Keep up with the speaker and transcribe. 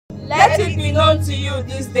Let it be known to you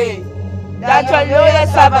this day that your loyal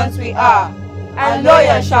servants we are, and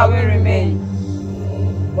loyal shall we remain.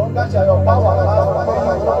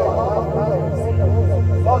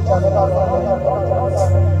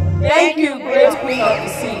 Thank you, great Queen of the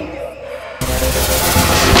Sea.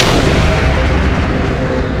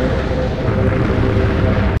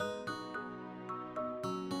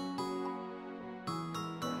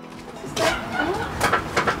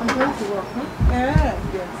 I'm going to work, huh?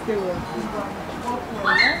 Yeah, stay working.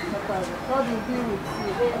 God will be with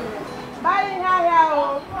you. Bye,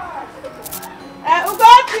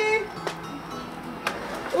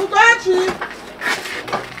 Ugochi!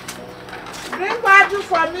 Bring Baju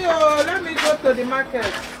for me, oh, let me go to the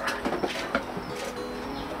market.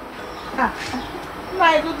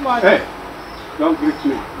 My good morning. Hey, don't greet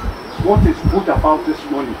me. What is good about this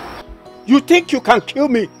money? You think you can kill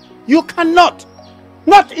me? You cannot.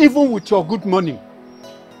 Not even with your good money.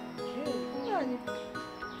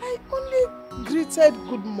 I only greeted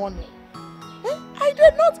good morning. I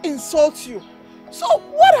did not insult you. So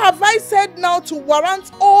what have I said now to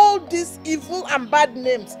warrant all these evil and bad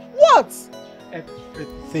names? What?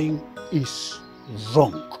 Everything is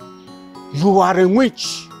wrong. You are a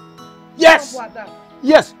witch. Yes.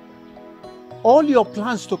 Yes. All your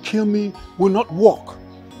plans to kill me will not work.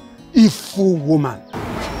 Evil woman.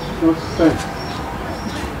 No sense.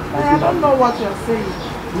 I don't know what you're saying.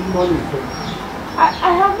 Good morning.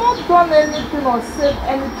 I have not done anything or said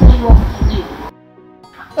anything wrong to you.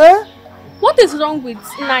 What is wrong with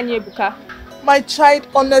Nanya Ebuka? My child,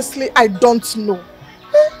 honestly, I don't know.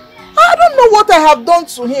 I don't know what I have done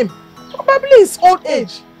to him. Probably his old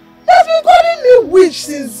age. He has been calling me witch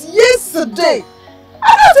since yesterday.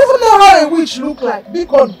 I don't even know how a witch looks like.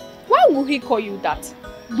 Beacon. Why would he call you that?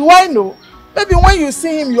 Do I know? Maybe when you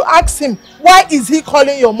see him, you ask him, why is he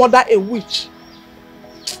calling your mother a witch?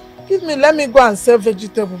 Give me, let me go and sell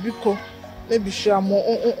vegetable because maybe she am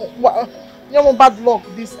bad luck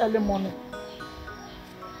this early morning.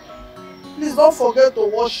 Please don't forget to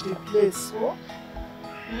wash the place. Oh?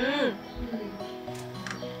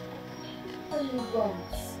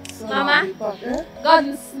 Mama, God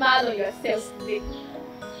will smile on yourself today.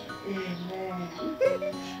 Amen.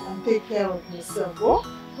 And take care of yourself.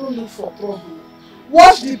 Oh? Don't look for trouble.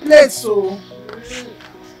 Wash the plate, so.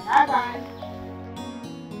 Bye-bye.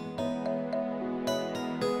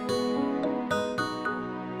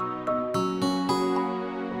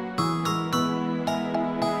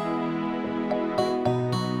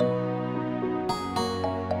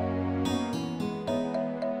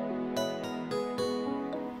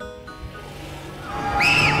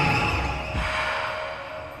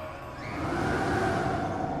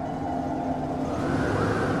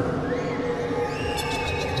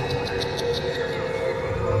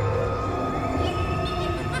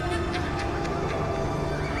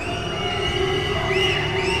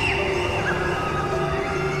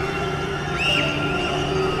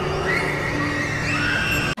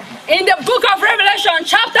 In the book of Revelation,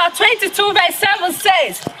 chapter 22, verse 7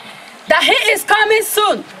 says that he is coming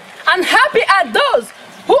soon, and happy are those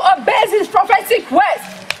who obey his prophetic words.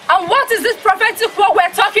 And what is this prophetic word we're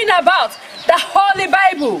talking about? The Holy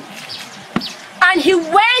Bible. And he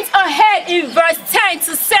went ahead in verse 10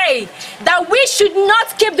 to say that we should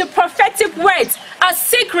not keep the prophetic words a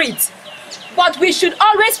secret, but we should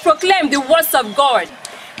always proclaim the words of God.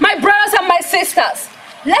 My brothers and my sisters,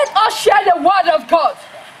 let us share the word of God.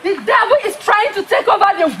 The devil is trying to take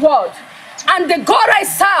over the world, and the God I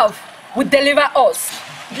serve will deliver us.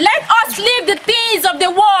 Let us leave the things of the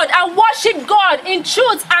world and worship God in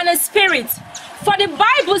truth and in spirit. For the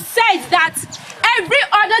Bible says that every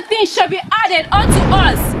other thing shall be added unto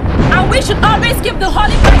us, and we should always keep the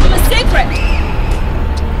Holy Bible a secret.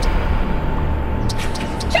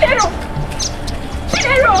 Chidero!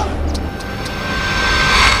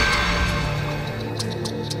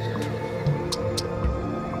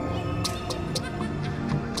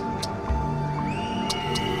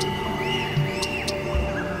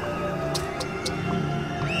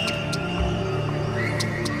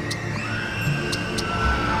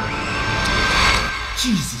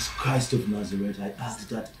 Jesus Christ of Nazareth, I ask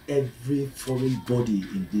that every foreign body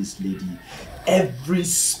in this lady, every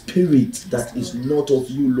spirit that is not of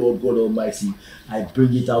you, Lord God Almighty, I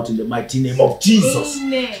bring it out in the mighty name of Jesus.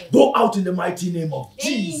 Amen. Go out in the mighty name of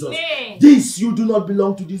Jesus. Amen. This, you do not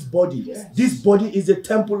belong to this body. Yes. This body is a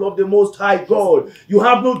temple of the Most High God. You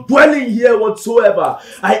have no dwelling here whatsoever.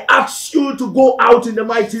 I ask you to go out in the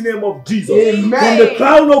mighty name of Jesus. Amen. From the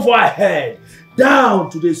crown of our head down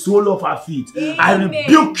to the sole of our feet. Amen. I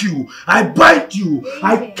rebuke you. I bind you. Amen.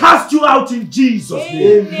 I cast you out in Jesus'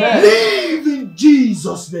 name. Leave in in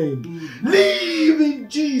Jesus' name. Leave in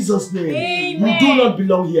Jesus' name. Amen. You do not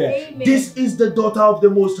belong here. Amen. This is the daughter of the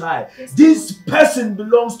Most High. This person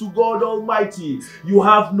belongs to God Almighty. You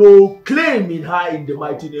have no claim in her in the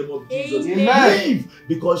mighty name of Jesus. Amen. Leave,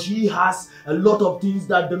 because she has a lot of things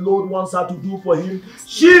that the Lord wants her to do for him.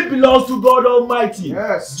 She belongs to God Almighty.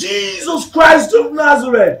 Yes. Jesus Christ of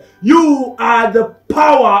Nazareth, you are the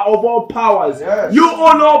power of all powers. Yes. You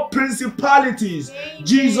own all principalities. Amen.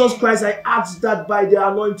 Jesus Christ, I ask that by the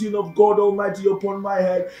anointing of God Almighty upon my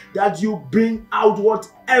head, that you bring out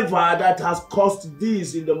whatever that has caused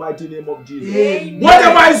this in the mighty name of Jesus. Amen.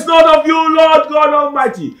 Whatever is not of you, Lord God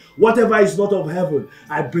Almighty, whatever is not of heaven,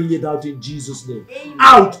 I bring it out in Jesus' name. Amen.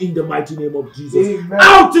 Out in the mighty name of Jesus. Amen.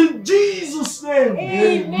 Out in Jesus' name.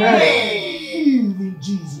 Amen. In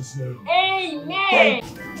Jesus' name. Amen.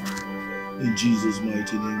 In Jesus'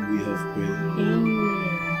 mighty name we have prayed. Amen.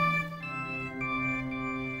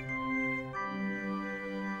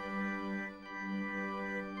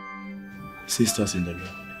 Sisters in the Lord,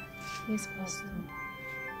 Yes, Pastor.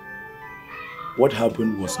 what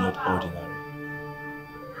happened was not ordinary.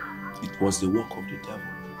 It was the work of the devil.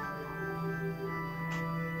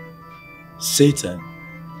 Satan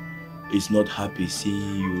is not happy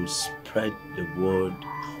seeing you spread the word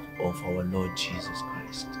of our Lord Jesus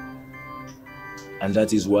Christ. And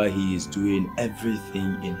that is why he is doing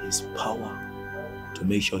everything in his power to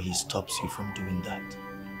make sure he stops you from doing that.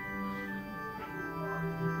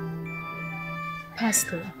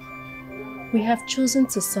 Pastor, we have chosen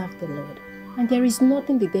to serve the Lord, and there is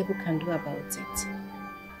nothing the devil can do about it.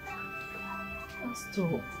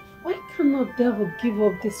 Pastor, why cannot devil give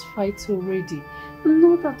up this fight already and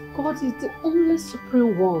know that God is the only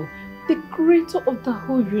supreme one, the creator of the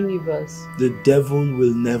whole universe? The devil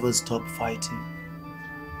will never stop fighting.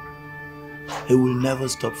 He will never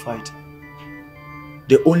stop fighting.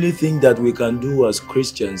 The only thing that we can do as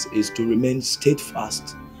Christians is to remain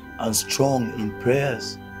steadfast and strong in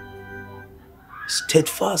prayers.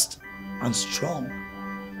 Steadfast and strong.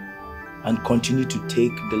 And continue to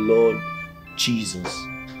take the Lord Jesus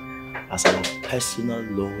as our personal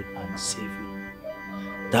Lord and Savior.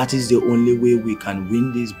 That is the only way we can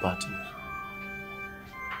win this battle.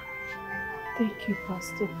 Thank you,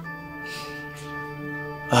 Pastor.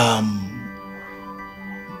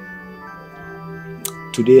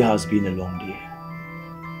 Today has been a long day.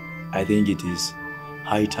 I think it is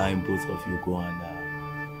high time both of you go and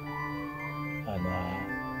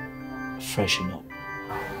freshen up.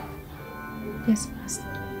 Yes, Pastor.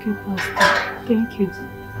 Thank you, Pastor. Thank you.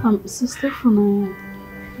 Sister Funaya,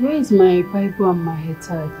 where is my Bible and my head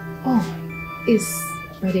tie? Oh, it's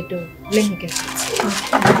by the door. Let me get it.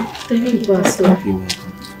 Thank you, Pastor. You're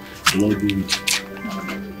welcome. The Lord be with you.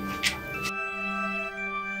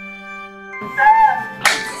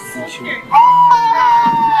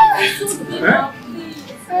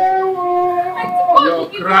 You're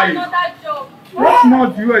crying. What more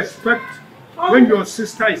do you expect when your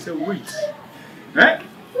sister is a witch? Eh?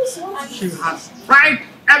 She has tried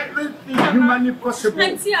everything humanly possible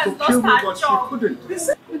to kill me, but she couldn't.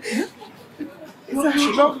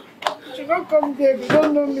 She don't come there. They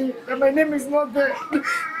don't know me. And my name is not there.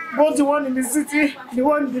 Both the one in the city, the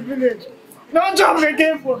one in the village. No job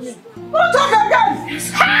again for me. No job again!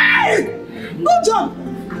 Hey! No job!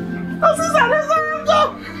 My sister doesn't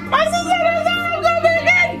job! My sister doesn't job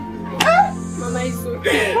again! Mama, it's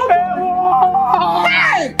okay.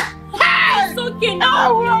 Hey! Hey! It's okay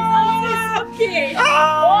now. It's okay. Oh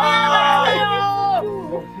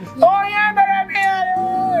yeah, baby!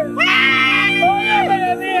 Oh yeah,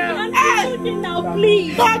 baby! It's okay now,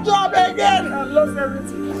 please. No job again! I've lost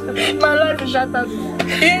everything. My life is shattered.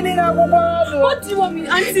 What do you want me,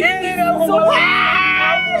 Auntie?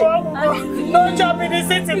 No job in the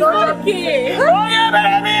city. No job. Okay. Oh yeah,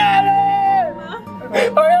 baby!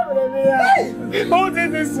 Oh yeah, baby! Who did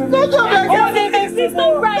this? No job again! Who did this? It's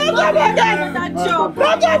not right. No job again! That job. No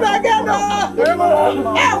job again!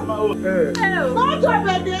 No job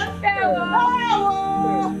again!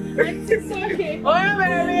 It's okay. Oh yeah,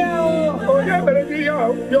 baby! Oh yeah,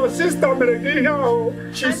 Meredia, your sister Meredia,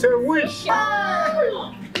 she's a witch. Yeah.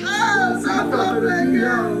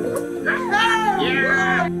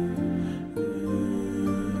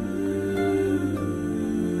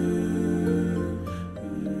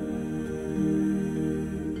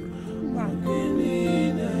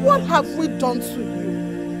 What have we done to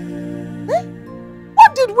you? Eh?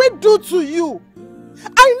 What did we do to you?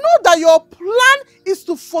 I know that your plan is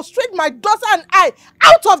to frustrate my daughter and I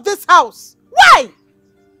out of this house. Why?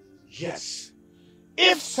 Yes.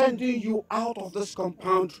 If sending you out of this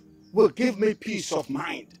compound will give me peace of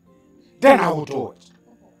mind, then I will do it.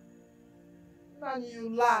 And you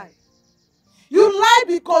lie. You lie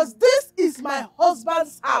because this is my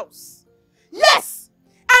husband's house. Yes!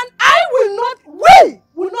 And we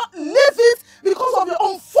will not leave it because of your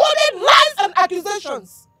unfounded lies and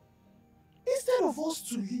accusations. Instead of us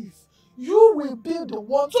to leave, you will be the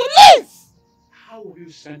one to leave. How will you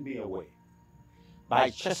send me away? By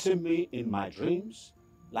chasing me in my dreams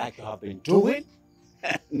like you have been doing?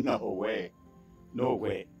 No way. No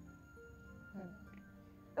way.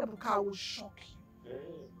 Ebuka will shock you.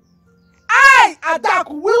 I, Adak,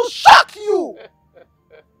 will shock you.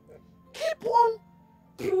 Keep on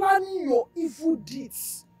planning your evil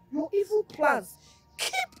deeds, your evil plans.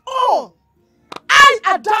 Keep on. I,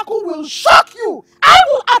 Adaku, will shock you. I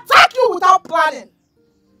will attack you without planning.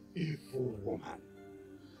 Evil woman.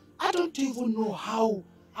 I don't even know how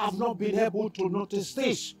I've not been able to notice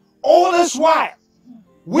this. All this while,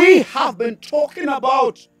 we have been talking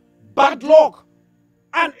about bad luck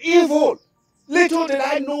and evil. Little did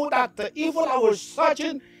I know that the evil I was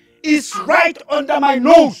searching is right under my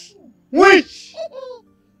nose. Witch!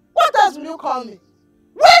 What else will you call me?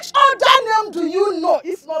 Which other name do you know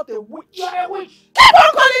if not a witch? You're a witch. Keep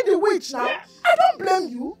on calling the witch now. Yes. I don't blame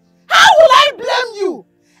you. How will I blame you?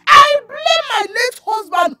 I blame my late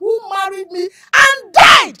husband who married me and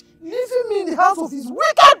died, leaving me in the house of his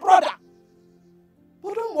wicked brother.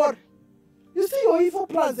 But don't worry. You see your evil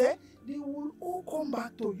plans, eh? They will all come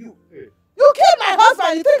back to you. Hey. You killed my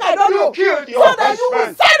husband, you think I don't know? You killed your husband. So that you will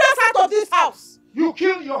send us out of this house. You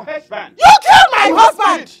killed your husband. You killed my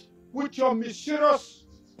husband! With your mysterious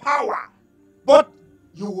power. But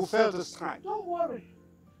you will fail this time. Don't worry.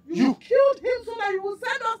 You killed him so that you will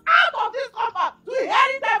send us out of this compound to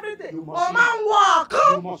inherit everything. You must man, walk.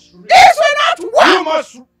 You must run. This will not work. You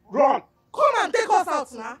must run. Come and take us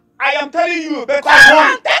out now. I am telling you, better Come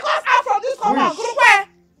run. and take us out from this compound.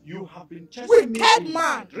 You have been chasing me in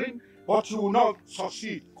my dream, but you will not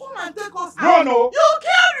succeed. Come and take us out. Run, oh. You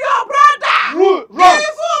killed your brother. Run.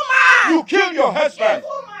 Evil man. You killed your husband.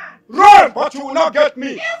 Evil man. Run, but you will not get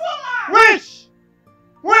me. Evil man. Witch!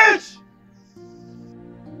 Witch!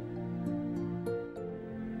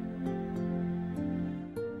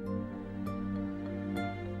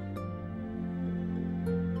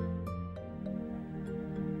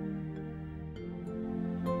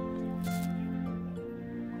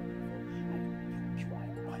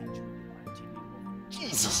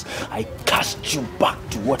 Jesus, I cast you back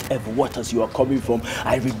to whatever waters you are coming from.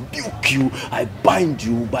 I rebuke you. I bind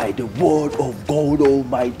you by the word of God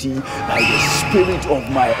Almighty, by the Spirit of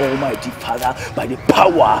my Almighty Father, by the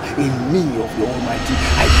power in me of the Almighty.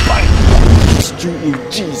 I bind you against you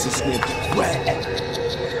in Jesus' name.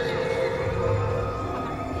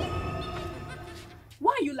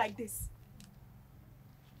 Why are you like this?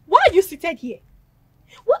 Why are you seated here?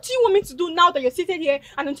 What do you want me to do now that you're seated here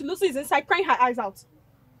and Auntie Lucy is inside crying her eyes out?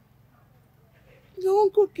 Your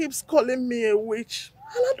uncle keeps calling me a witch.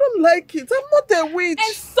 And I don't like it. I'm not a witch.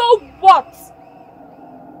 And so what?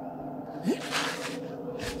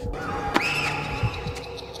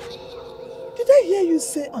 Did I hear you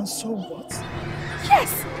say, and so what?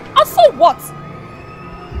 Yes, and so what?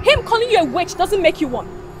 Him calling you a witch doesn't make you one.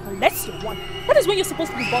 Unless you're one. That is when you're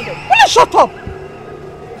supposed to be bothered. Will you shut up?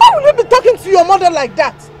 Why will you be talking to your mother like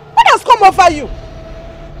that? What has come over you?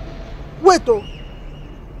 Wait, oh.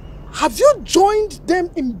 Have you joined them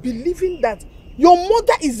in believing that your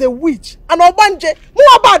mother is a witch and Obanje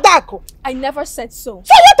Muabadako? I never said so.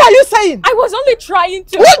 So what are you saying? I was only trying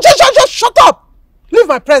to... Just shut up! Leave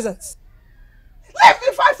my presence. Leave me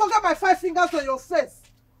if I forget my 5 fingers on your face.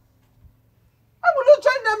 Why will you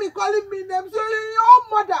join them in calling me names? You're your own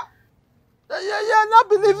mother. You're not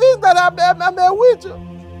believing that I'm a witch.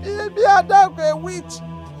 You're a witch.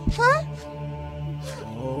 Huh?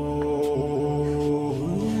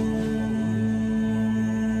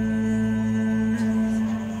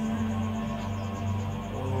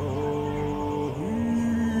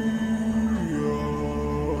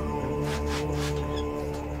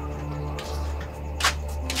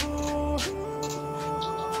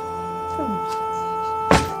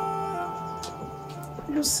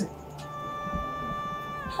 Lucy.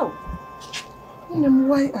 How?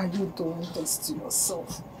 Why are you doing this to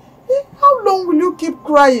yourself? How long will you keep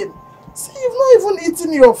crying? See, you've not even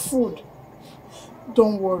eaten your food.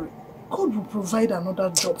 Don't worry. God will provide another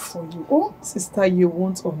job for you. Oh? Sister, you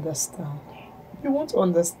won't understand. You won't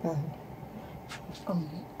understand.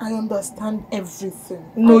 I understand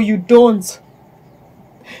everything. No, you don't.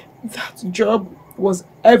 That job was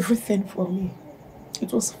everything for me.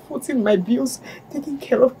 It was footing my bills, taking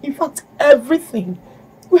care of, in fact, everything.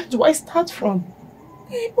 Where do I start from?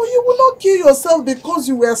 But you will not kill yourself because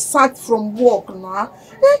you were sacked from work, nah.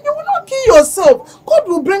 You will not kill yourself. God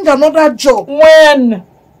will bring another job. When?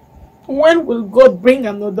 When will God bring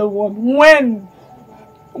another one? When?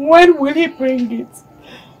 When will He bring it?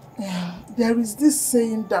 There is this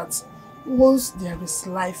saying that once there is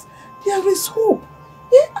life, there is hope.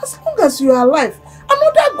 As long as you are alive,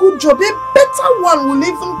 another good job, a better one will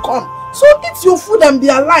even come. So eat your food and be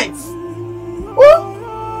alive. Oh,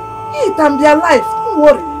 eat and be alive. Don't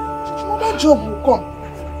worry. Another job will come.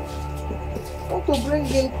 I want to bring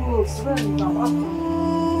in clothes. Right now.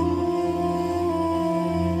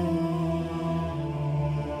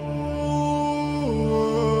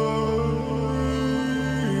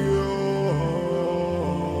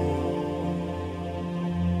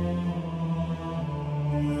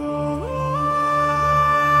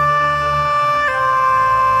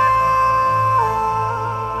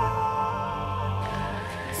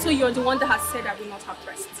 So you're the one that has said I will not have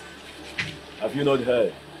rest. Have you not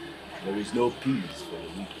heard? There is no peace for the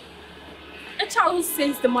weak. A child who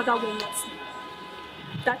says the mother will not sleep.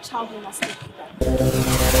 That child will not sleep.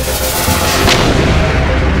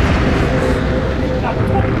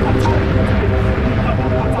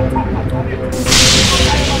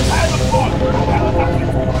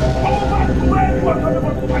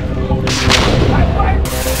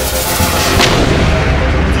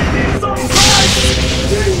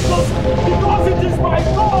 Jesus, because it is my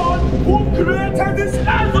God who created this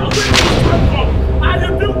earth of which you come from. I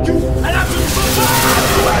rebuke you and I will go back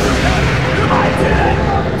to where you came. The mighty name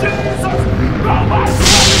of Jesus, go back to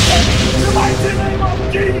where you came. The mighty name of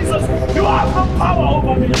Jesus, you have no power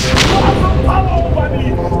over me. You have no power over me.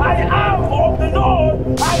 I am of the Lord.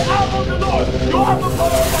 I am of the Lord. You have no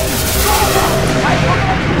power over me. Go back. I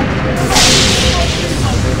command you. In the mighty name of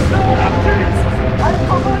Jesus, Lord of Jesus, I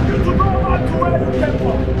command you to go back to where you came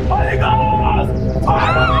from. Holy Ghost!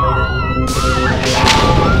 Fire!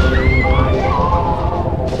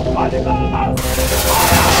 Holy Ghost!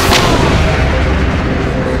 Fire!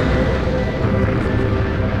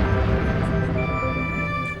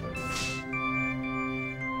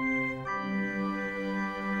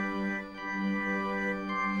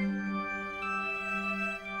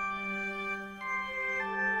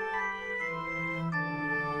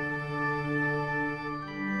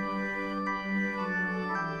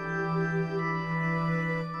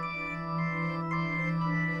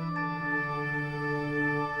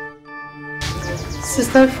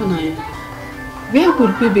 Sister Funaya, where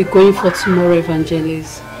would we be going for tomorrow,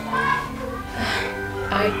 Evangelist?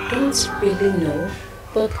 I don't really know,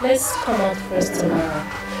 but let's come out first tomorrow.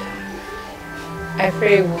 I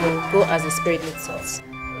pray we'll go as the Spirit leads us.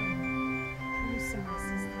 Listen, my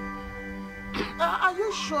sister. Are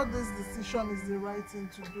you sure this decision is the right thing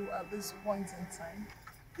to do at this point in time?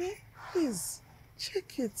 Please,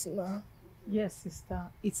 check it now. Yes, sister,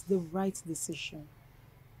 it's the right decision.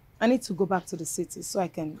 I need to go back to the city so I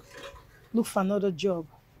can look for another job.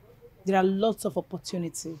 There are lots of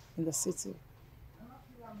opportunity in the city.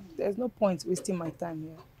 There's no point wasting my time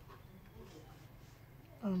here.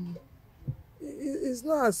 It's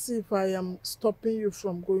not as if I am stopping you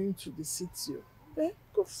from going to the city.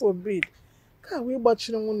 God forbid. I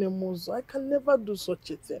can never do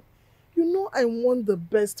such a thing. You know I want the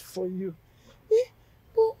best for you.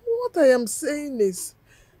 But what I am saying is,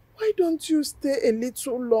 why don't you stay a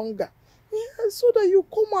little longer? So that you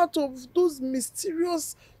come out of those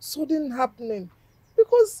mysterious sudden happening.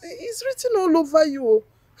 Because it's written all over you.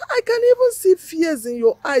 I can even see fears in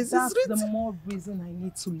your eyes. That's the more reason I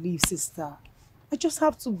need to leave, sister. I just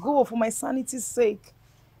have to go for my sanity's sake.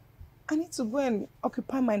 I need to go and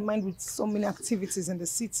occupy my mind with so many activities in the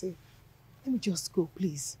city. Let me just go,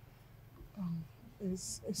 please.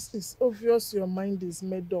 It's obvious your mind is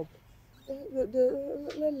made up.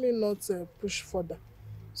 Let me not push further.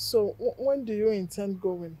 So, when do you intend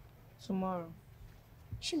going? Tomorrow.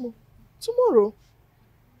 Chimo, tomorrow?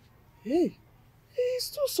 Hey,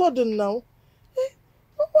 it's too sudden now.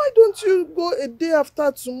 Why don't you go a day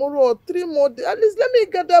after tomorrow or 3 more days? At least let me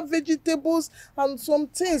gather vegetables and some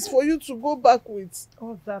things for you to go back with.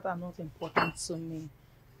 All that are not important to me.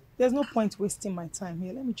 There's no point wasting my time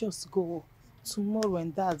here. Let me just go tomorrow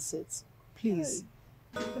and that's it. Please.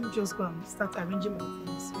 Let me just go and start arranging my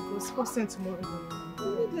things because first thing tomorrow morning.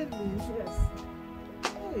 Immediately, yes.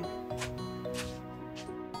 Hey.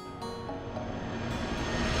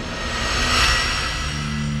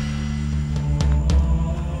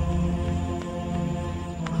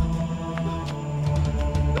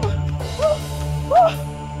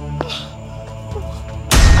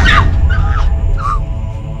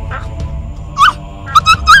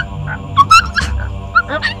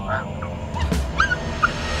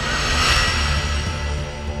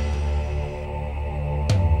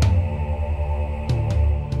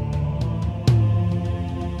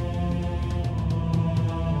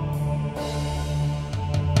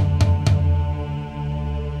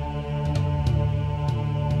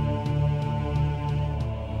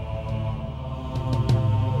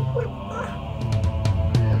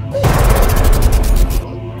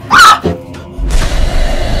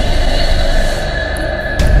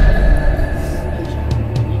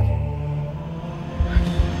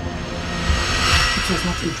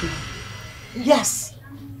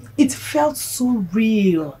 It felt so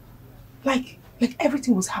real. Like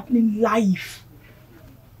everything was happening live.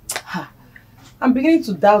 Ha. I'm beginning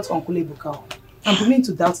to doubt Uncle Ebuka. I'm beginning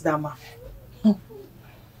to doubt that man.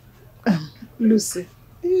 Lucy,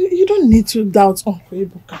 you don't need to doubt Uncle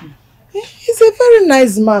Ebuka. He's a very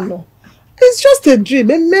nice man. No? It's just a dream,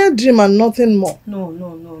 a mere dream and nothing more. No.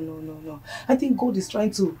 I think God is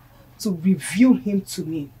trying to reveal him to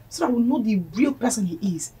me so I will know the real person he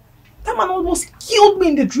is. That man almost killed me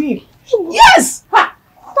in the dream. Yes! Ha!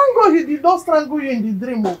 Thank God he did not strangle you in the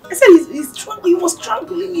dream. Oh. I said he was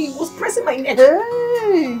strangling me, he was pressing my neck.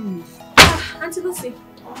 Hey! Auntie Lucy,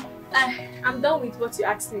 I'm done with what you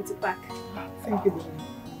asked me to pack. Thank you, darling.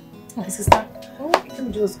 My sister, let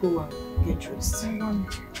me just go and get dressed.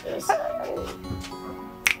 Yes.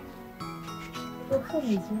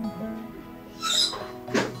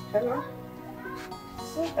 Hello?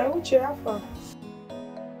 I want you to have fun.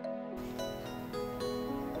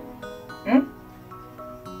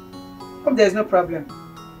 Hope there's no problem.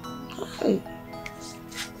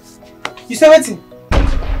 You say waiting?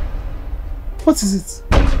 What is it?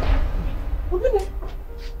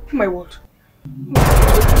 My word.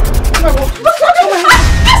 What is it?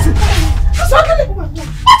 Listen! What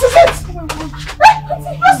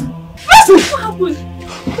happened?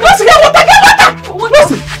 Listen! Get water!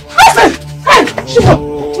 Listen! Hey! Shiva!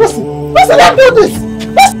 Listen! Don't do this!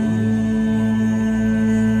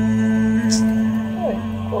 Oh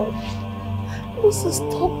God. Lucy,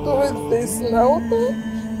 stop doing this now.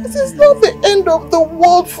 This is not the end of the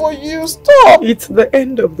world for you. Stop! It's the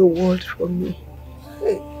end of the world for me.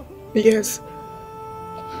 Hey. Yes.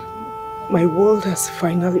 My world has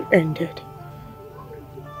finally ended.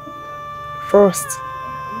 First,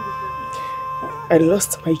 I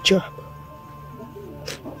lost my job.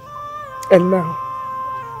 And now,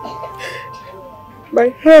 my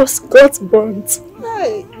house got burnt.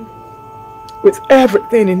 Hey. With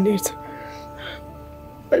everything in it.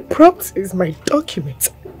 My properties, my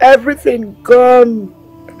documents, everything gone.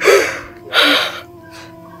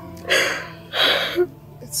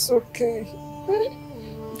 It's okay.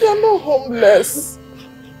 You're not homeless.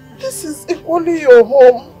 This is equally your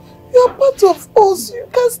home. You're part of us. You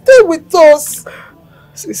can stay with us.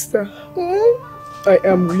 Sister, I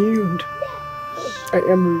am ruined. I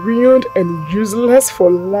am ruined and useless for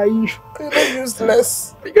life. You're not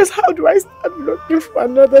useless. Because how do I start looking for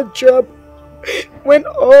another job when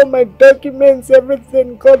all my documents,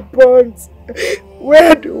 everything got burnt?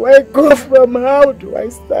 Where do I go from? How do I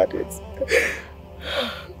start it?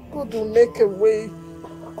 God will make a way.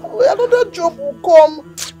 Another job will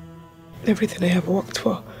come. Everything I have worked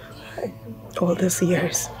for all these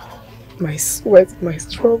years, my sweat, my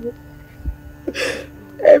struggle,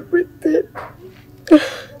 everything.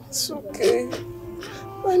 It's okay.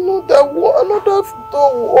 I know that another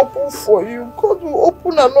door will open for you. God will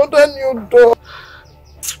open another new door.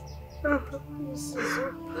 This is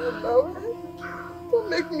okay now. Don't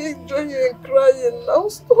make me join you in crying now.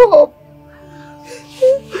 Stop.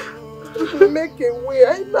 He will make a way.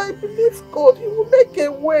 I believe God. He will make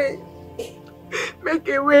a way. Make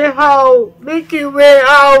a way how? Make a way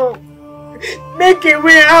how? Make a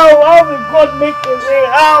way how? How will God make a way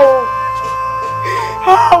how?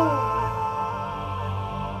 How?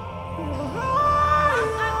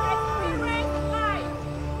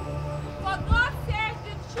 For God says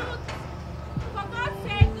the truth. For God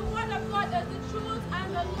says the word of God is the truth and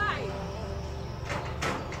the life.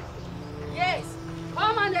 Yes,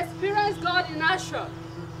 come and experience God in action.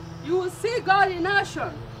 You will see God in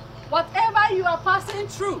action. Whatever you are passing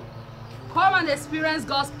through, come and experience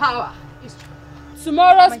God's power.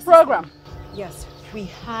 Tomorrow's program. Yes, we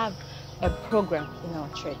have a program in our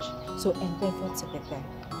church, so endeavor to be there.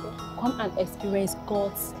 Come and experience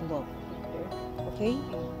God's love. Okay?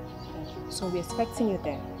 So we're expecting you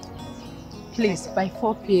there. Please, by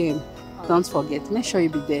 4 p.m. Don't forget. Make sure you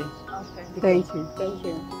be there. Okay. Thank you. Thank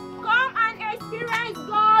you. Come and experience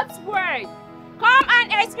God's word. Come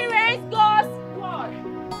and experience God's word.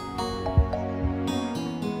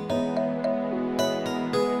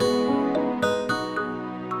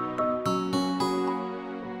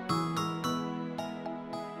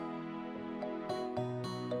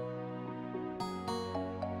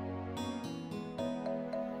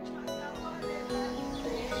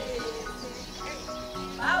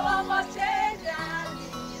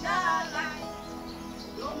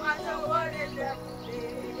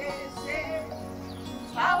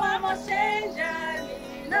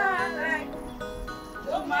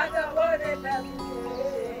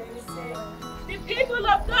 The people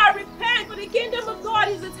of God repent, for the kingdom of God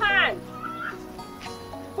is the time.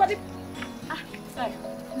 For the sorry.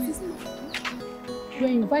 We're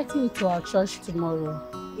inviting you to our church tomorrow.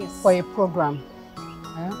 Yes. For a program.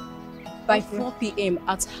 By 4 p.m.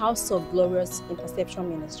 at House of Glorious Interception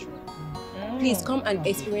Ministry. Please come and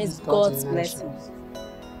experience God's blessings.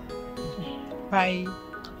 By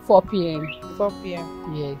 4 p.m. 4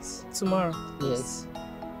 p.m. Yes. Tomorrow? Yes.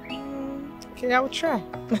 Okay, I will try.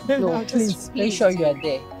 No, please make sure you are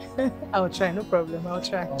there. I will try, no problem. I will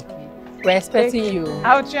try. Okay. We're expecting you.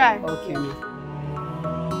 I will try. Okay.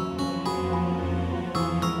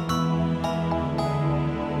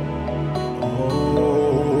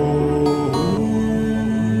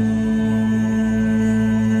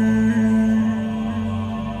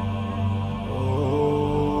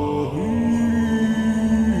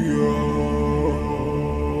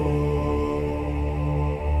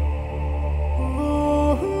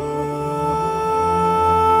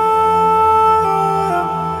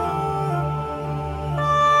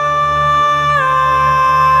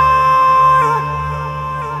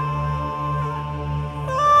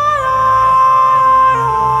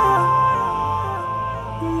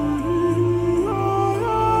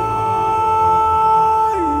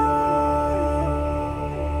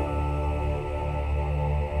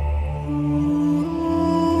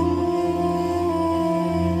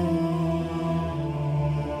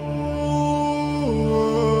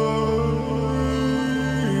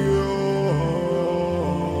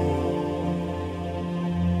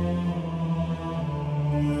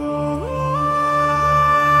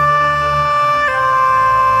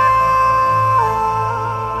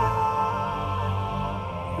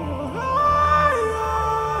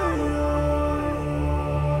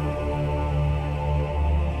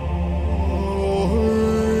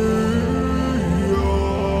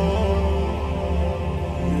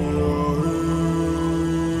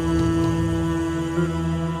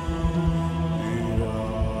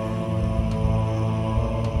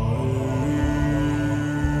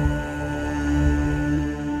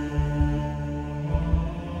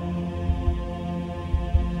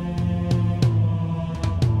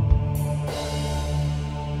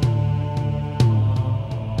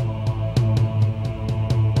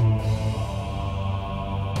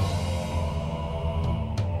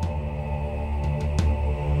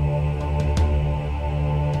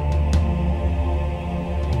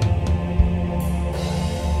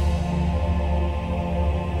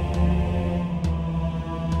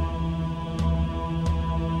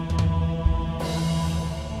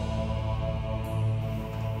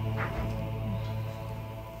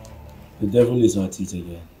 The devil is at it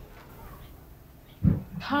again.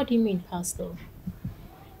 How do you mean, Pastor?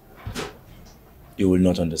 You will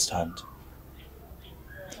not understand.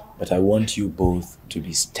 But I want you both to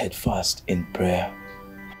be steadfast in prayer.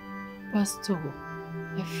 Pastor,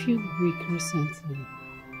 I feel weak recently.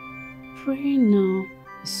 Praying now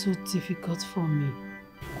is so difficult for me.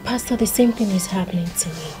 Pastor, the same thing is happening to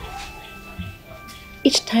me.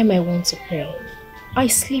 Each time I want to pray, I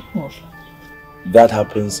sleep off. That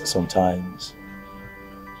happens sometimes.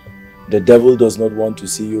 The devil does not want to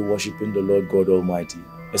see you worshiping the Lord God Almighty,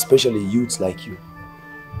 especially youths like you.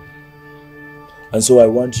 And so I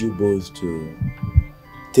want you both to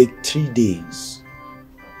take 3 days,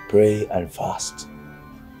 pray and fast.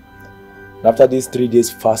 And after these 3 days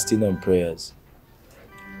fasting and prayers,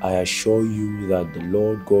 I assure you that the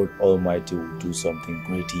Lord God Almighty will do something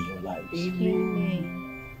great in your lives. Amen.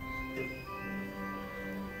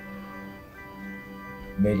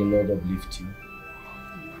 May the Lord uplift you.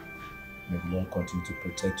 May the Lord continue to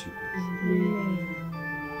protect you. Amen.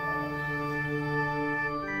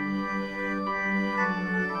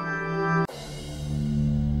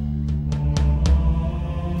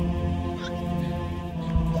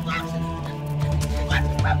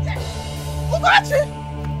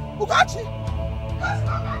 Ugachi!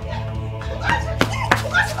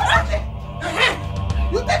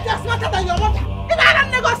 You think you're smarter than your mother?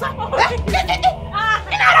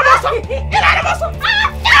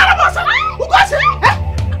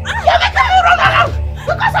 You're making me run around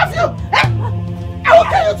because of you! I will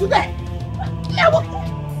kill you today! I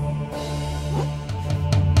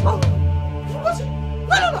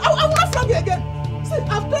will not flog you again! See,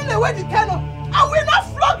 I've thrown away the candle. I will not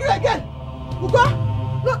flog you again! Uga,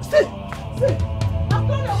 look, see, I've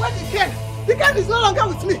thrown away the cane. The cane is no longer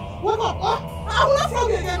with me. Wake up, I will not flog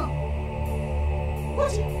you again.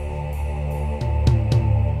 Please,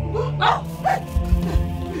 wake up.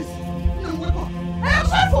 I am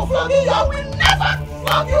sorry for flogging you. I will never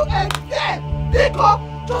flog you again. Nico,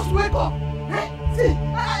 just wake up. See,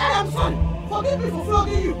 I am sorry. Forgive me for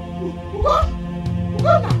flogging you.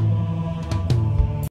 Uga now.